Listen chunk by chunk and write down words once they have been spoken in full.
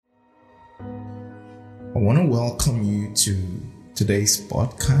want to welcome you to today's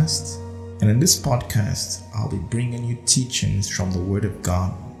podcast. And in this podcast, I'll be bringing you teachings from the Word of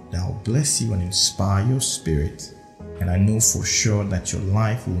God that will bless you and inspire your spirit. And I know for sure that your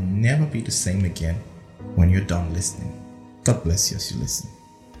life will never be the same again when you're done listening. God bless you as you listen.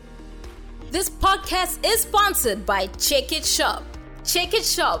 This podcast is sponsored by Check It Shop. Check It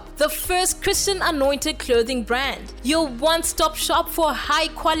Shop, the first Christian anointed clothing brand. Your one-stop shop for high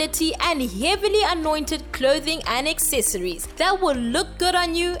quality and heavily anointed clothing and accessories that will look good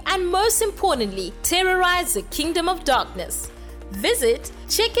on you and, most importantly, terrorize the kingdom of darkness. Visit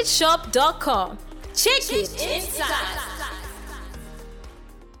checkitshop.com. Check it inside.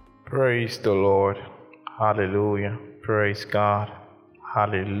 Praise the Lord. Hallelujah. Praise God.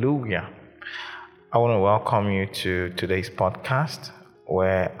 Hallelujah. I want to welcome you to today's podcast,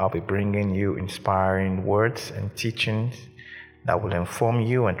 where I'll be bringing you inspiring words and teachings that will inform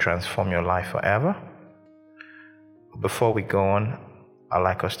you and transform your life forever. Before we go on, I'd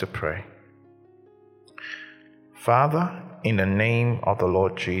like us to pray. Father, in the name of the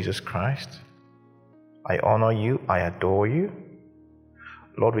Lord Jesus Christ, I honor you, I adore you.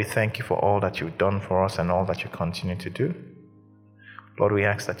 Lord, we thank you for all that you've done for us and all that you continue to do. Lord, we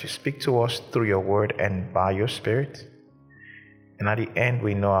ask that you speak to us through your word and by your spirit. And at the end,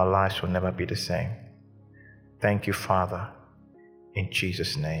 we know our lives will never be the same. Thank you, Father. In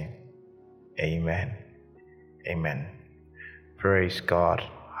Jesus' name, amen. Amen. Praise God.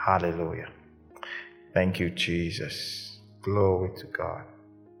 Hallelujah. Thank you, Jesus. Glory to God.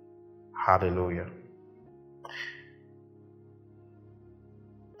 Hallelujah.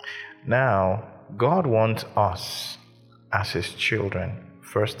 Now, God wants us as his children,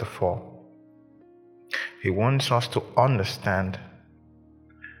 first of all. He wants us to understand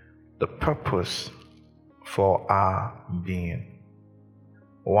the purpose for our being.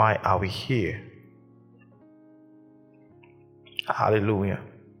 Why are we here? Hallelujah.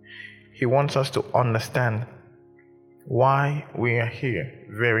 He wants us to understand why we are here.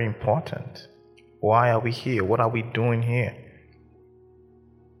 Very important. Why are we here? What are we doing here?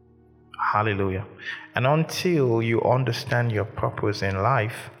 Hallelujah. And until you understand your purpose in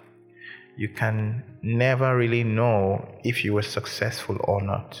life, you can never really know if you were successful or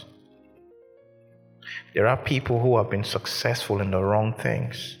not. There are people who have been successful in the wrong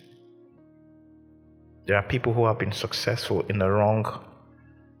things. There are people who have been successful in the wrong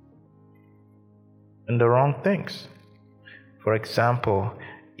things. For example,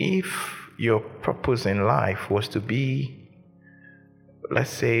 if your purpose in life was to be, let's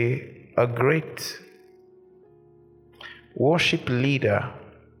say, a great worship leader,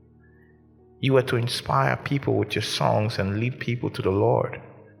 you were to inspire people with your songs and lead people to the Lord.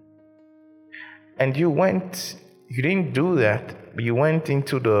 And you didn't do that, but you went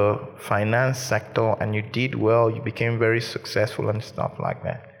into the finance sector and you did well, you became very successful and stuff like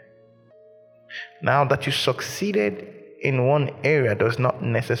that. Now that you succeeded in one area does not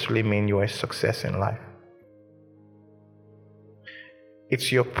necessarily mean you are a success in life. It's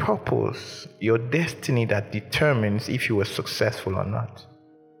your purpose, your destiny that determines if you were successful or not.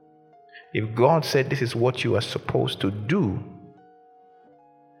 If God said this is what you are supposed to do,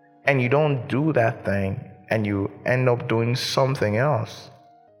 and you don't do that thing, and you end up doing something else,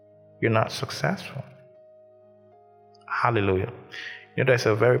 you're not successful. Hallelujah. You know, there's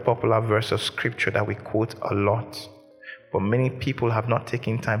a very popular verse of scripture that we quote a lot, but many people have not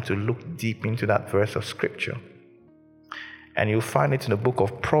taken time to look deep into that verse of scripture. And you'll find it in the book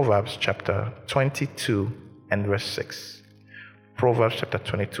of Proverbs chapter 22 and verse 6. Proverbs chapter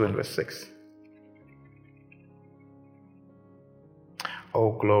 22 and verse 6.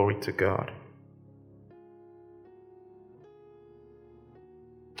 Oh, glory to God.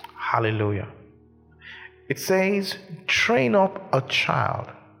 Hallelujah. It says, train up a child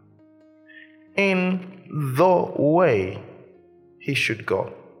in the way he should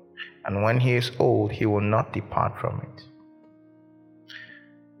go, and when he is old, he will not depart from it.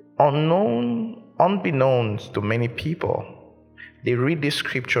 Unbeknownst to many people, they read this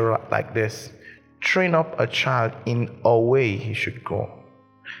scripture like this: train up a child in a way he should go,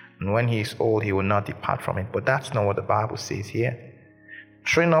 and when he is old, he will not depart from it. But that's not what the Bible says here.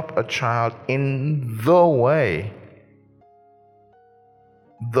 Train up a child in the way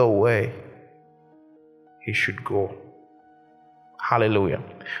he should go. Hallelujah.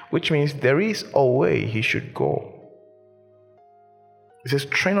 Which means there is a way he should go. It says,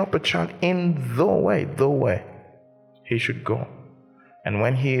 train up a child in the way he should go. And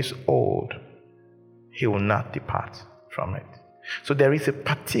when he is old, he will not depart from it. So there is a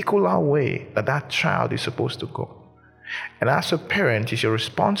particular way that child is supposed to go. And as a parent, it's your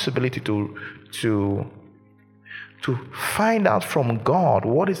responsibility to to find out from God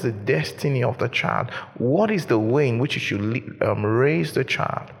what is the destiny of the child, what is the way in which you should raise the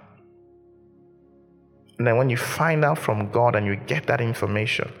child. And then when you find out from God and you get that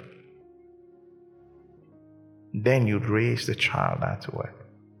information, then you raise the child that way.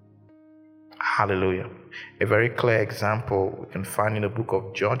 Hallelujah. A very clear example we can find in the book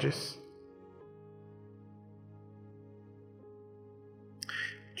of Judges.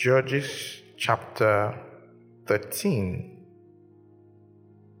 Judges chapter 13.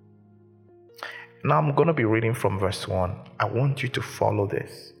 Now I'm going to be reading from verse 1. I want you to follow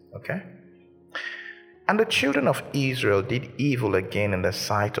this, okay? And the children of Israel did evil again in the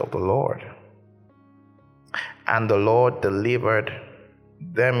sight of the Lord. And the Lord delivered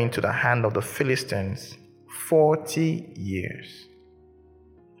them into the hand of the Philistines 40 years.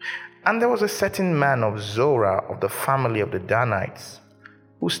 And there was a certain man of Zorah of the family of the Danites,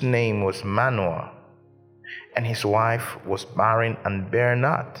 whose name was Manoah, and his wife was barren and bare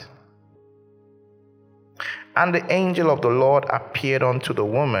not. And the angel of the Lord appeared unto the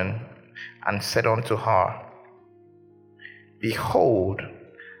woman, and said unto her, Behold,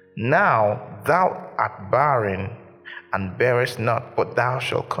 now thou art barren, and bearest not, but thou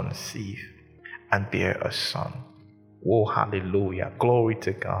shalt conceive, and bear a son. Oh, hallelujah. Glory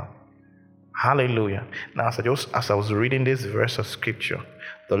to God. Hallelujah. Now, as I was reading this verse of scripture,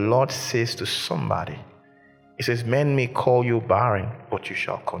 the Lord says to somebody, He says, men may call you barren, but you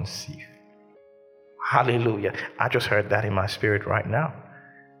shall conceive. Hallelujah. I just heard that in my spirit right now.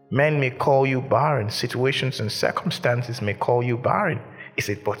 Men may call you barren. Situations and circumstances may call you barren. He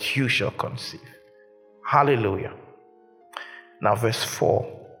said, but you shall conceive. Hallelujah. Now verse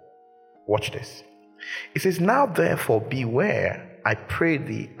 4. Watch this. It says, now therefore beware, I pray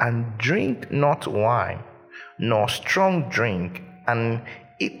thee, and drink not wine, nor strong drink, and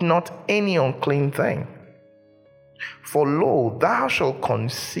eat not any unclean thing. For lo, thou shalt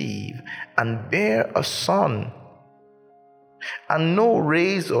conceive, and bear a son, and no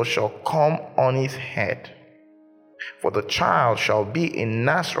razor shall come on his head. For the child shall be a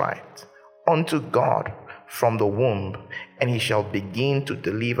Nazarite unto God from the womb, and he shall begin to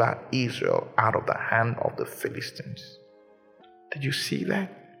deliver Israel out of the hand of the Philistines. Did you see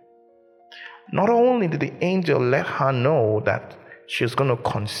that? Not only did the angel let her know that she was going to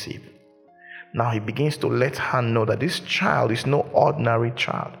conceive, now he begins to let her know that this child is no ordinary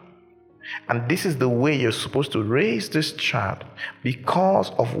child. And this is the way you're supposed to raise this child,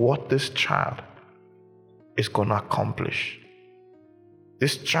 because of what this child is going to accomplish.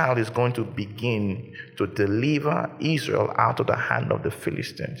 This child is going to begin to deliver Israel out of the hand of the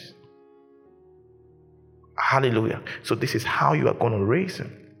Philistines. Hallelujah. So this is how you are going to raise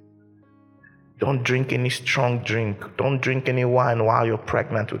him. Don't drink any strong drink. Don't drink any wine while you're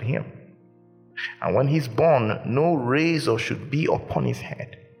pregnant with him. And when he's born, no razor should be upon his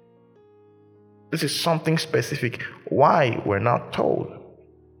head. This is something specific. Why? We're not told.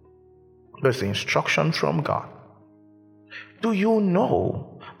 There's instruction from God. Do you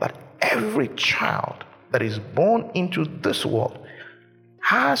know that every child that is born into this world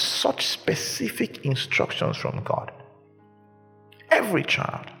has such specific instructions from God? Every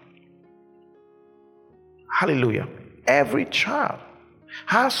child. Hallelujah. Every child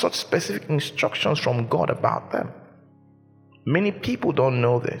has such specific instructions from God about them. Many people don't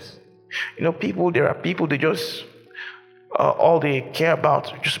know this. There are people, they just, all they care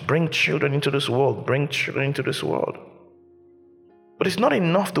about, just bring children into this world, bring children into this world. But it's not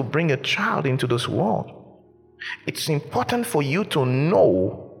enough to bring a child into this world. It's important for you to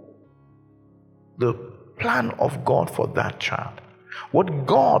know the plan of God for that child. What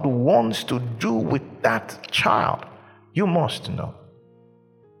God wants to do with that child, you must know.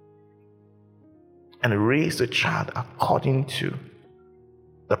 And raise the child according to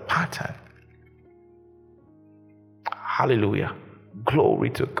the pattern. Hallelujah. Glory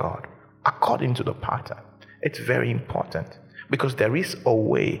to God. According to the pattern. It's very important, because there is a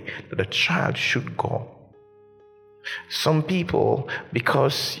way that a child should go. Some people,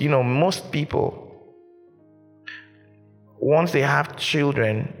 because, most people, once they have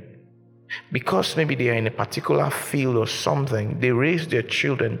children, because maybe they are in a particular field or something, they raise their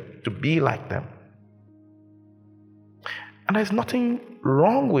children to be like them. And there's nothing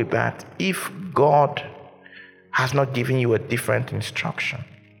wrong with that if God has not given you a different instruction.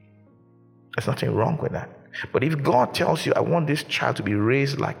 There's nothing wrong with that. But if God tells you, I want this child to be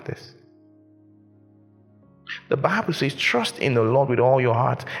raised like this, the Bible says, trust in the Lord with all your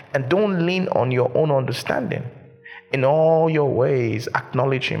heart, and don't lean on your own understanding. In all your ways,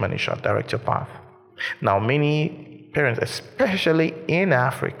 acknowledge him, and he shall direct your path. Now, many parents, especially in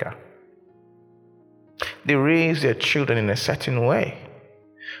Africa, they raise their children in a certain way.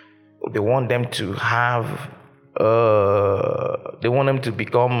 They want them to they want them to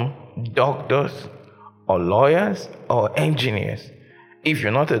become doctors or lawyers or engineers. If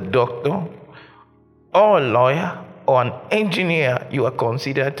you're not a doctor or a lawyer or an engineer, you are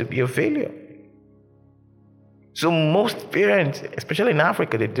considered to be a failure. So most parents, especially in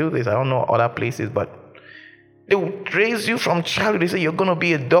Africa, they do this. I don't know other places, but they will raise you from childhood. They say, you're going to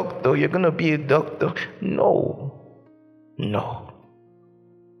be a doctor. You're going to be a doctor. No.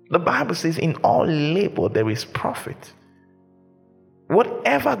 The Bible says, in all labor there is profit.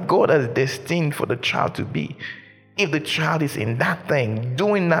 Whatever God has destined for the child to be, if the child is in that thing,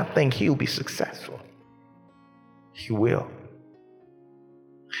 doing that thing, he'll be successful. He will.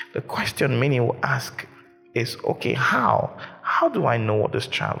 The question many will ask is, okay, how? How do I know what this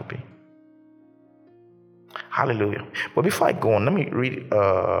child will be? Hallelujah. But before I go on, let me read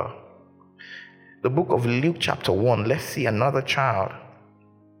the book of Luke chapter 1. Let's see another child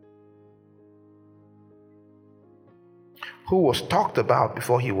who was talked about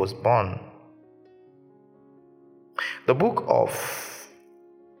before he was born. The book of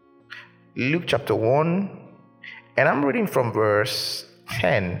Luke chapter 1, and I'm reading from verse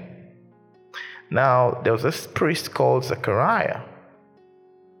 10. Now, there was this priest called Zechariah,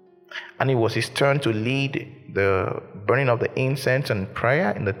 and it was his turn to lead the burning of the incense and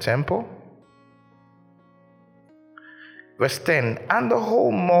prayer in the temple. Verse 10, and the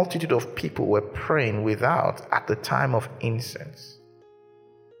whole multitude of people were praying without at the time of incense.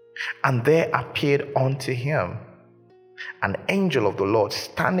 And there appeared unto him an angel of the Lord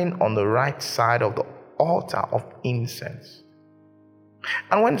standing on the right side of the altar of incense.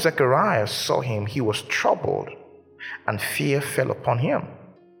 And when Zechariah saw him, he was troubled, and fear fell upon him.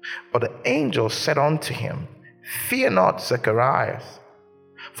 But the angel said unto him, fear not, Zechariah,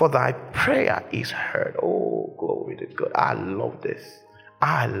 for thy prayer is heard. Oh, glory to God. I love this.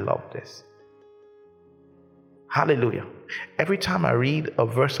 Hallelujah. Every time I read a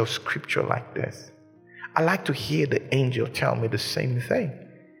verse of scripture like this, I like to hear the angel tell me the same thing.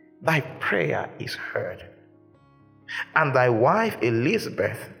 Thy prayer is heard. And thy wife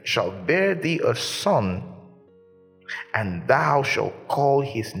Elizabeth shall bear thee a son, and thou shalt call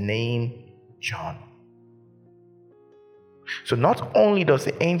his name John. So not only does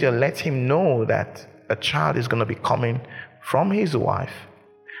the angel let him know that a child is going to be coming from his wife,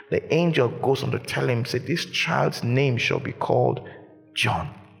 the angel goes on to tell him, say, this child's name shall be called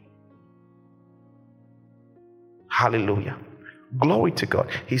John. Hallelujah. Glory to God.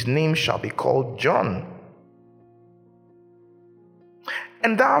 His name shall be called John.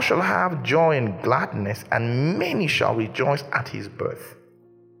 And thou shalt have joy and gladness, and many shall rejoice at his birth.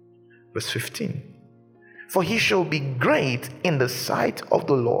 Verse 15. For he shall be great in the sight of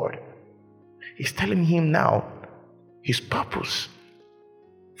the Lord. He's telling him now his purpose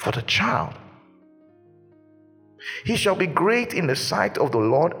for the child. He shall be great in the sight of the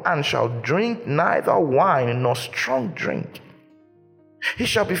Lord, and shall drink neither wine nor strong drink. He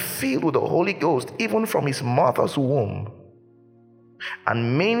shall be filled with the Holy Ghost, even from his mother's womb.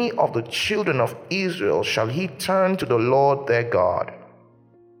 And many of the children of Israel shall he turn to the Lord their God.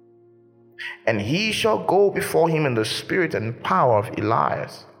 And he shall go before him in the spirit and power of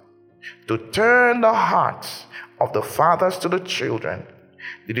Elias, to turn the hearts of the fathers to the children,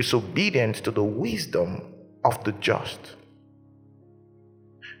 the disobedient to the wisdom of the just,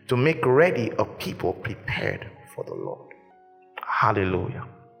 to make ready a people prepared for the Lord. Hallelujah.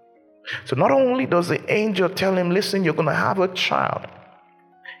 So not only does the angel tell him, listen, you're going to have a child,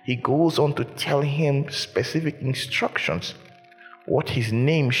 he goes on to tell him specific instructions, what his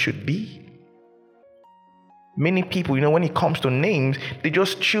name should be. Many people, when it comes to names, they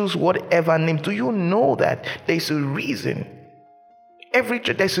just choose whatever name. Do you know that there's a reason?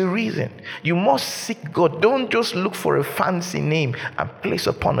 There's a reason. You must seek God. Don't just look for a fancy name and place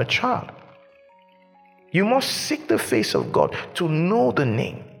upon a child. You must seek the face of God to know the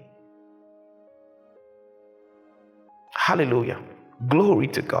name. Hallelujah. Glory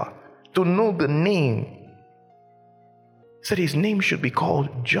to God. To know the name. Said his name should be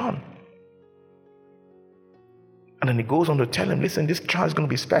called John. And then he goes on to tell him, listen, this child is going to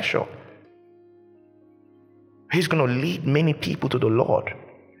be special. He's going to lead many people to the Lord.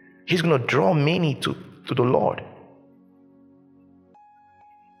 He's going to draw many to the Lord.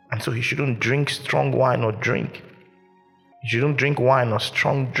 And so he shouldn't drink strong wine or drink. He shouldn't drink wine or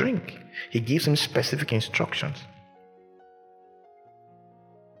strong drink. He gives him specific instructions.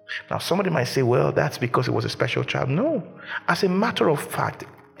 Now somebody might say, well, that's because it was a special child. No. As a matter of fact,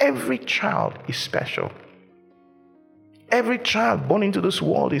 every child is special. Every child born into this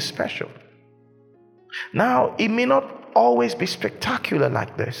world is special. Now, it may not always be spectacular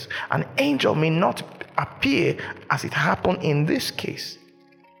like this. An angel may not appear as it happened in this case.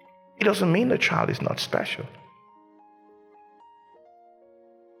 It doesn't mean the child is not special.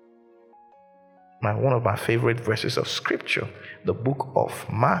 One of my favorite verses of scripture, the book of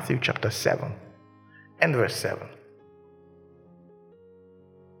Matthew chapter 7 and verse 7.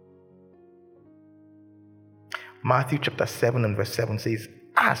 Matthew chapter 7 and verse 7 says,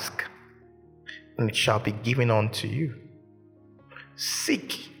 "Ask, and it shall be given unto you.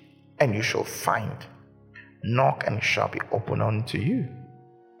 Seek, and you shall find. Knock, and it shall be opened unto you."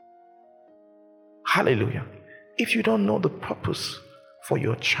 Hallelujah. If you don't know the purpose for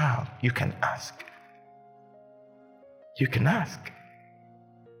your child, you can ask. You can ask.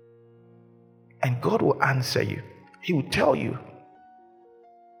 And God will answer you. He will tell you.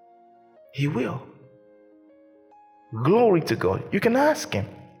 He will. Glory to God. You can ask Him.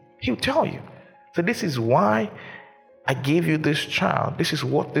 He'll tell you. So this is why I gave you this child. This is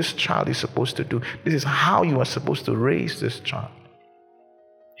what this child is supposed to do. This is how you are supposed to raise this child.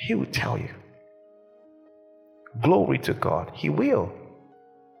 He will tell you. Glory to God. He will.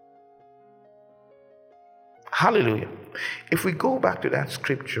 Hallelujah. If we go back to that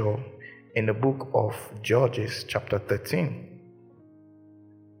scripture in the book of Judges chapter 13,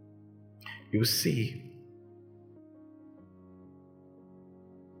 you see,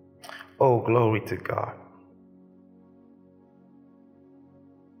 oh, glory to God.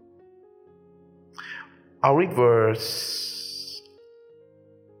 I'll read verse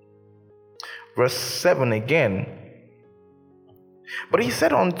 7 again. "But he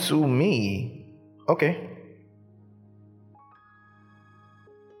said unto me," okay.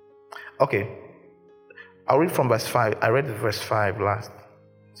 I'll read from verse 5. I read verse 5 last,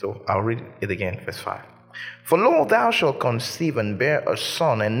 so I'll read it again, verse 5. "For lo, thou shalt conceive and bear a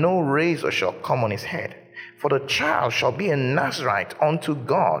son, and no razor shall come on his head. For the child shall be a Nazarite unto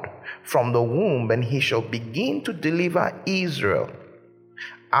God from the womb, and he shall begin to deliver Israel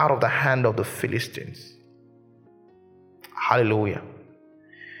out of the hand of the Philistines." Hallelujah.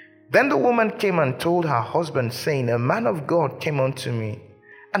 "Then the woman came and told her husband, saying, A man of God came unto me,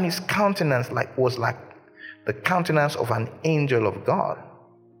 and his countenance was like the countenance of an angel of God,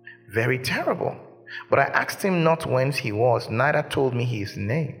 very terrible. But I asked him not whence he was, neither told me his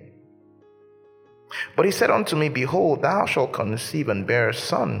name. But he said unto me, Behold, thou shalt conceive and bear a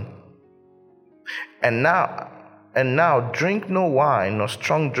son. And now drink no wine nor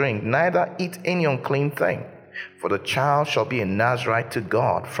strong drink, neither eat any unclean thing. For the child shall be a Nazarite to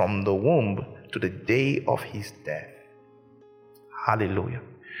God from the womb to the day of his death." Hallelujah.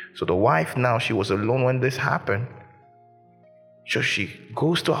 So the wife now, she was alone when this happened. So she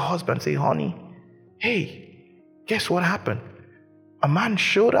goes to her husband and says, "Honey, hey, guess what happened? A man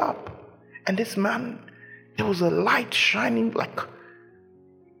showed up. And this man, there was a light shining like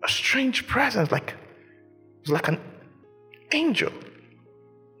a strange presence, it was like an angel.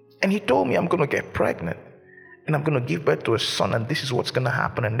 And he told me I'm going to get pregnant and I'm going to give birth to a son, and this is what's going to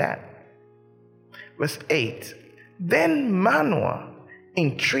happen and that." Verse 8, "Then Manoah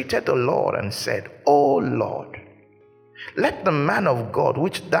entreated the Lord and said, O Lord, let the man of God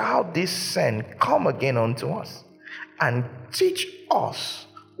which thou didst send come again unto us, and teach us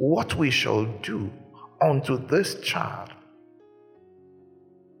what we shall do unto this child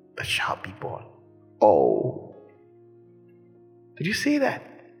that shall be born." Oh, did you see that?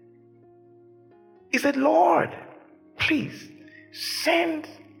 He said, "Lord, please send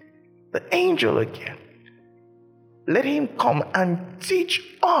the angel again. Let him come and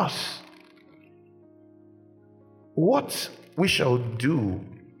teach us what we shall do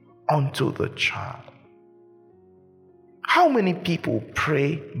unto the child." How many people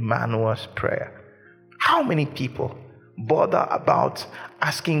pray Manoah's prayer? How many people bother about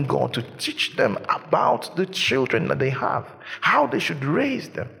asking God to teach them about the children that they have, how they should raise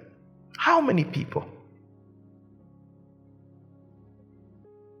them? How many people?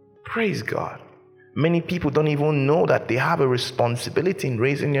 Praise God. Many people don't even know that they have a responsibility in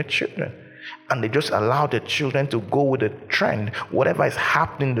raising their children, and they just allow their children to go with the trend. Whatever is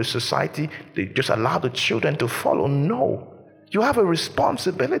happening in the society, they just allow the children to follow. No, you have a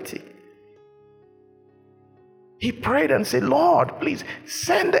responsibility. He prayed and said, "Lord, please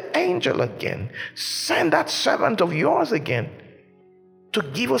send the angel again. Send that servant of yours again to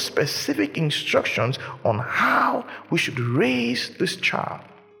give us specific instructions on how we should raise this child."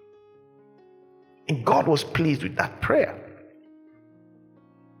 And God was pleased with that prayer.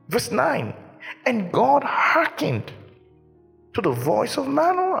 Verse 9, "And God hearkened to the voice of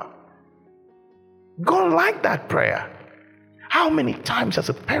Manoah." God liked that prayer. How many times as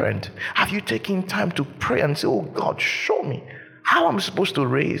a parent have you taken time to pray and say, oh God, show me how I'm supposed to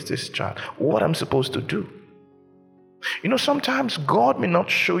raise this child, what I'm supposed to do? You know, sometimes God may not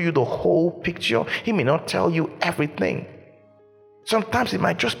show you the whole picture. He may not tell you everything. Sometimes it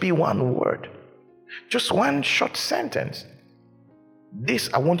might just be one word, just one short sentence. This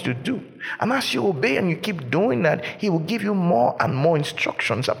I want you to do. And as you obey and you keep doing that, He will give you more and more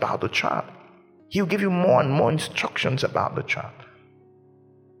instructions about the child. He will give you more and more instructions about the child.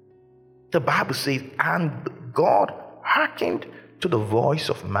 The Bible says, and God hearkened to the voice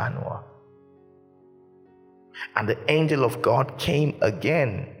of Manoah. And the angel of God came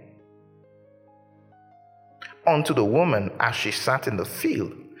again unto the woman as she sat in the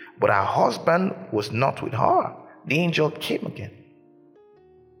field, but her husband was not with her. The angel came again.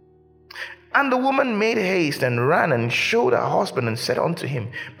 And the woman made haste and ran and showed her husband and said unto him,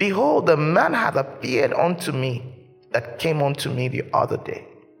 behold, the man hath appeared unto me that came unto me the other day.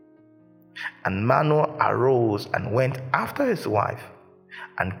 And Manoah arose and went after his wife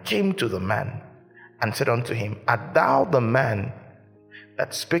and came to the man and said unto him, art thou the man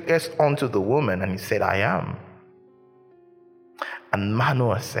that spakest unto the woman? And he said, I am. And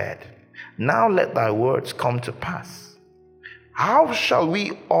Manoah said, now let thy words come to pass. How shall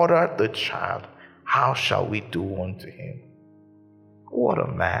we order the child? How shall we do unto him? What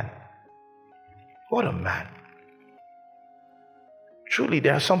a man. What a man. Truly,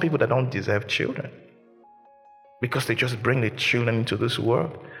 there are some people that don't deserve children because they just bring the children into this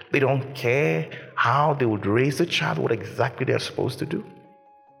world. They don't care how they would raise the child, what exactly they're supposed to do.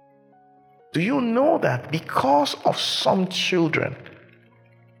 Do you know that because of some children,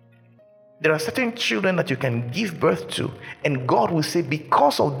 there are certain children that you can give birth to, and God will say,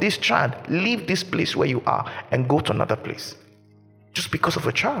 because of this child, leave this place where you are and go to another place. Just because of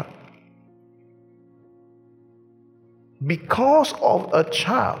a child. Because of a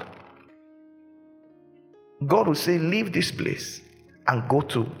child, God will say, leave this place and go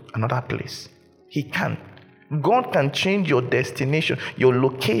to another place. He can. God can change your destination, your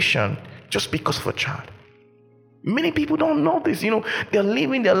location, just because of a child. Many people don't know this. You know, they're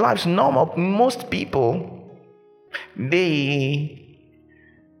living their lives normal. Most people, they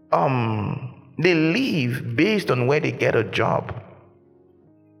live based on where they get a job.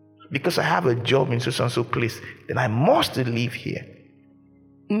 Because I have a job in so and so place, then I must live here.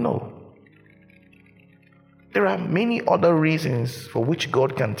 No. There are many other reasons for which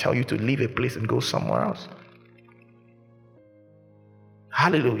God can tell you to leave a place and go somewhere else.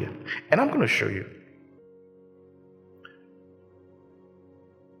 Hallelujah. And I'm going to show you.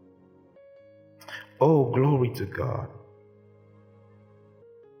 Oh, glory to God.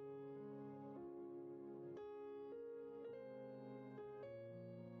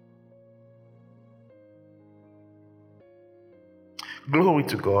 Glory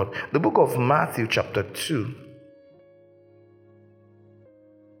to God. The book of Matthew chapter 2.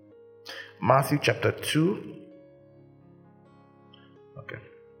 Matthew chapter 2. Okay.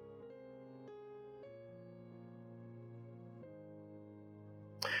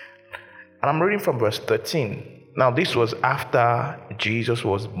 And I'm reading from verse 13. Now this was after Jesus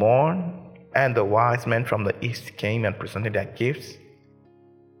was born, and the wise men from the east came and presented their gifts.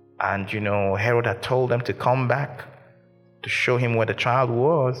 And Herod had told them to come back to show him where the child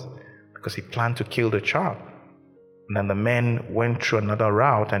was, because he planned to kill the child. And then the men went through another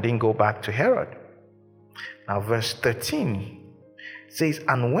route and didn't go back to Herod. Now verse 13 says,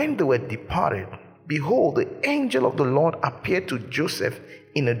 and when they were departed, behold, the angel of the Lord appeared to Joseph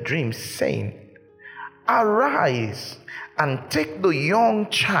in a dream, saying, arise and take the young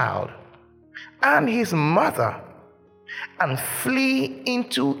child and his mother and flee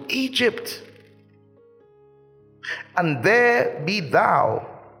into Egypt. And there be thou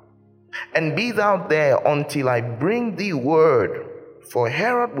there until I bring thee word, for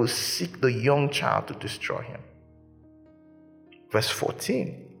Herod will seek the young child to destroy him. Verse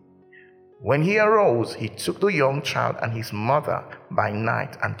 14. When he arose, he took the young child and his mother by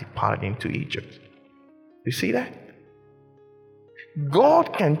night and departed into Egypt. You see that?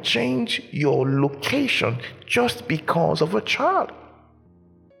 God can change your location just because of a child.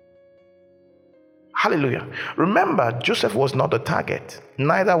 Hallelujah. Remember, Joseph was not the target.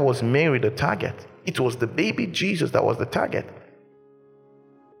 Neither was Mary the target. It was the baby Jesus that was the target.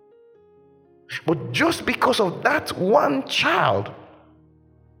 But just because of that one child,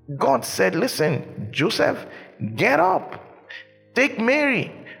 God said, listen, Joseph, get up. Take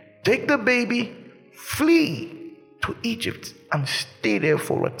Mary. Take the baby. Flee to Egypt and stay there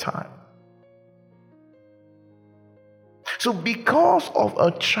for a time. So because of a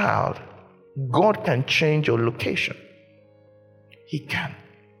child, God can change your location. He can.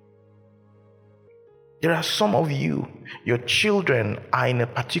 There are some of you, your children are in a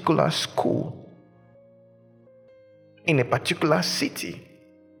particular school, in a particular city.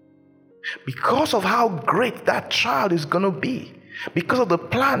 Because of how great that child is going to be, because of the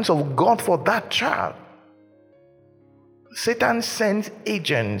plans of God for that child, Satan sends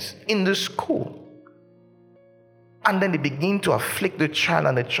agents in the school. And then they begin to afflict the child,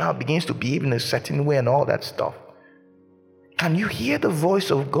 and the child begins to behave in a certain way and all that stuff. Can you hear the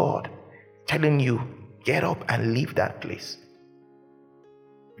voice of God telling you, get up and leave that place?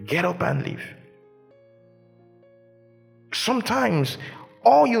 Get up and leave. Sometimes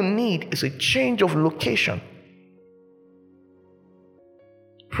all you need is a change of location.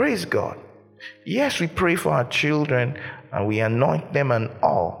 Praise God. Yes, we pray for our children and we anoint them and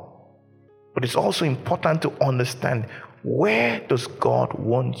all. But it's also important to understand, where does God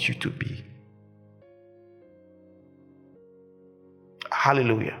want you to be?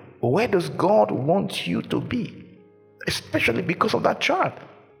 Hallelujah. Where does God want you to be? Especially because of that child.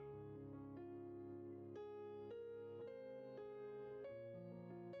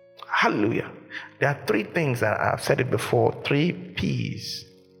 Hallelujah. There are three things that I've said it before, 3 P's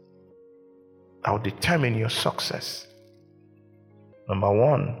that will determine your success. Number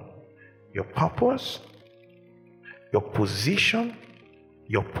 1, your purpose, your position,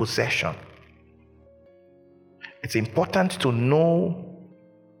 your possession. It's important to know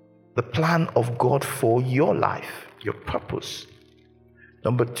the plan of God for your life, your purpose.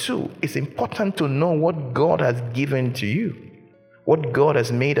 Number 2, it's important to know what God has given to you, what God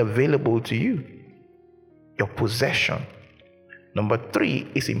has made available to you, your possession. Number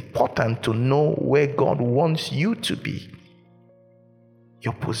 3, it's important to know where God wants you to be,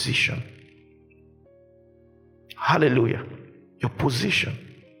 your position. Hallelujah. Your position.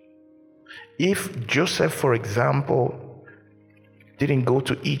 If Joseph, for example, didn't go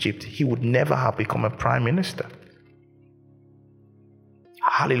to Egypt, he would never have become a prime minister.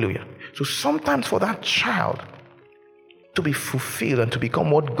 Hallelujah. So sometimes for that child to be fulfilled and to become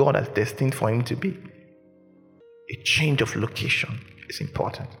what God has destined for him to be, a change of location is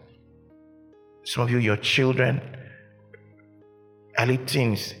important. Some of you, your children, early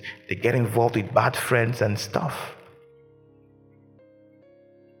teens, they get involved with bad friends and stuff.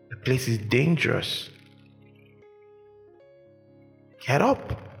 The place is dangerous. Get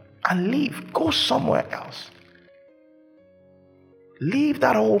up and leave. Go somewhere else. Leave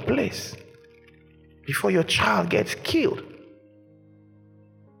that whole place before your child gets killed.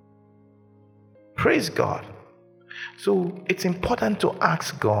 Praise God. So it's important to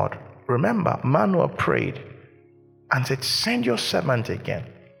ask God. Remember, Manoah prayed and said, send your servant again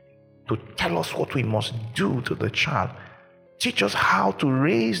to tell us what we must do to the child. Teach us how to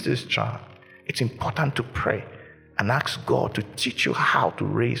raise this child. It's important to pray and ask God to teach you how to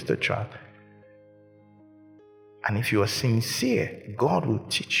raise the child. And if you are sincere, God will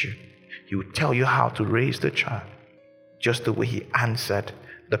teach you. He will tell you how to raise the child, just the way he answered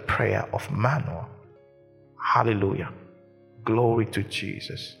the prayer of Manoah. Hallelujah. Glory to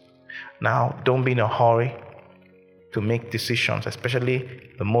Jesus. Now, don't be in a hurry to make decisions,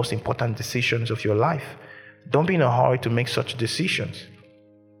 especially the most important decisions of your life. Don't be in a hurry to make such decisions.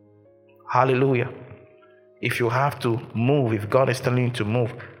 Hallelujah. If you have to move, if God is telling you to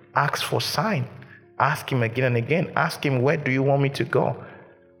move, ask for sign. Ask him again and again. Ask him, where do you want me to go?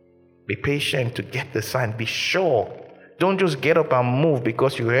 Be patient to get the sign. Be sure. Don't just get up and move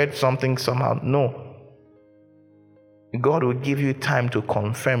because you heard something somehow. No. God will give you time to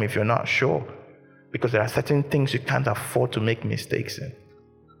confirm if you're not sure, because there are certain things you can't afford to make mistakes in.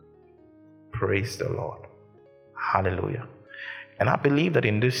 Praise the Lord. Hallelujah. And I believe that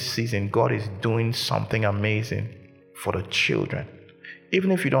in this season, God is doing something amazing for the children.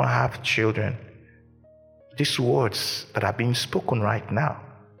 Even if you don't have children, these words that are being spoken right now,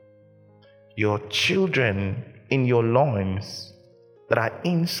 your children in your loins that are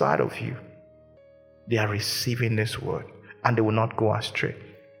inside of you, they are receiving this word and they will not go astray.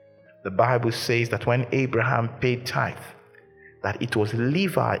 The Bible says that when Abraham paid tithe, that it was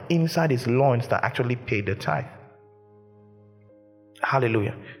Levi inside his loins that actually paid the tithe.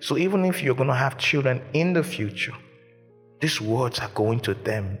 Hallelujah. So even if you're going to have children in the future, these words are going to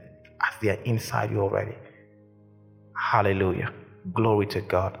them as they are inside you already. Hallelujah. Glory to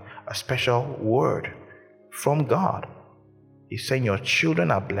God. A special word from God. He's saying your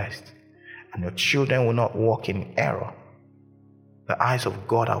children are blessed and your children will not walk in error. The eyes of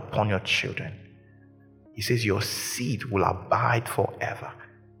God are upon your children. He says your seed will abide forever.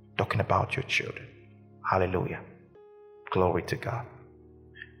 Talking about your children. Hallelujah. Glory to God.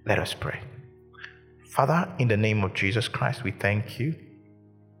 Let us pray. Father, in the name of Jesus Christ, we thank you.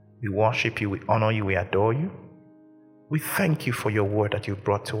 We worship you, we honor you, we adore you. We thank you for your word that you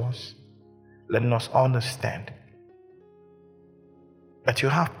brought to us, letting us understand that you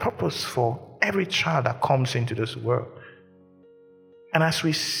have purpose for every child that comes into this world. And as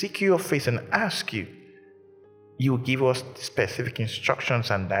we seek your face and ask you, you will give us specific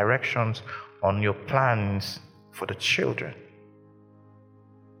instructions and directions on your plans for the children.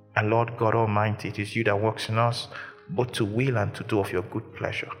 And Lord God Almighty, it is you that works in us both to will and to do of your good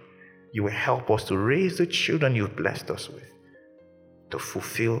pleasure. You will help us to raise the children you've blessed us with to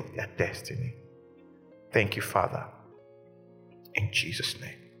fulfill their destiny. Thank you, Father. In Jesus'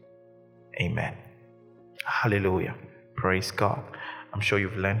 name, amen. Hallelujah. Praise God. I'm sure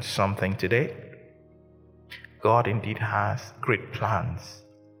you've learned something today. God indeed has great plans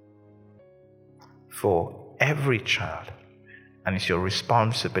for every child, and it's your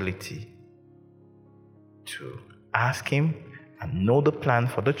responsibility to ask Him and know the plan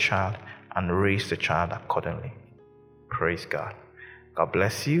for the child and raise the child accordingly. Praise God. God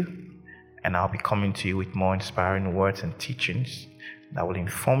bless you, and I'll be coming to you with more inspiring words and teachings that will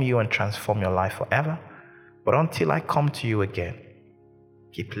inform you and transform your life forever. But until I come to you again,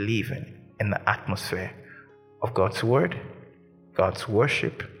 keep living in the atmosphere of God's word, God's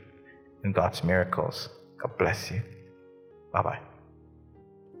worship, and God's miracles. God bless you. Bye-bye.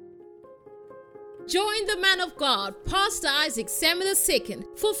 Join the man of God, Pastor Isaac Samuel II,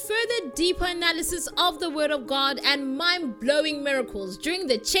 for further deeper analysis of the Word of God and mind-blowing miracles during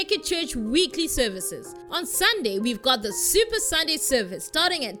the Check It Church weekly services. On Sunday, we've got the Super Sunday service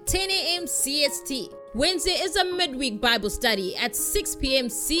starting at 10 a.m. CST. Wednesday is a midweek Bible study at 6 p.m.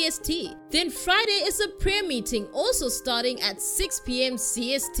 CST. Then Friday is a prayer meeting also starting at 6 p.m.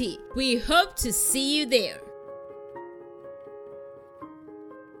 CST. We hope to see you there.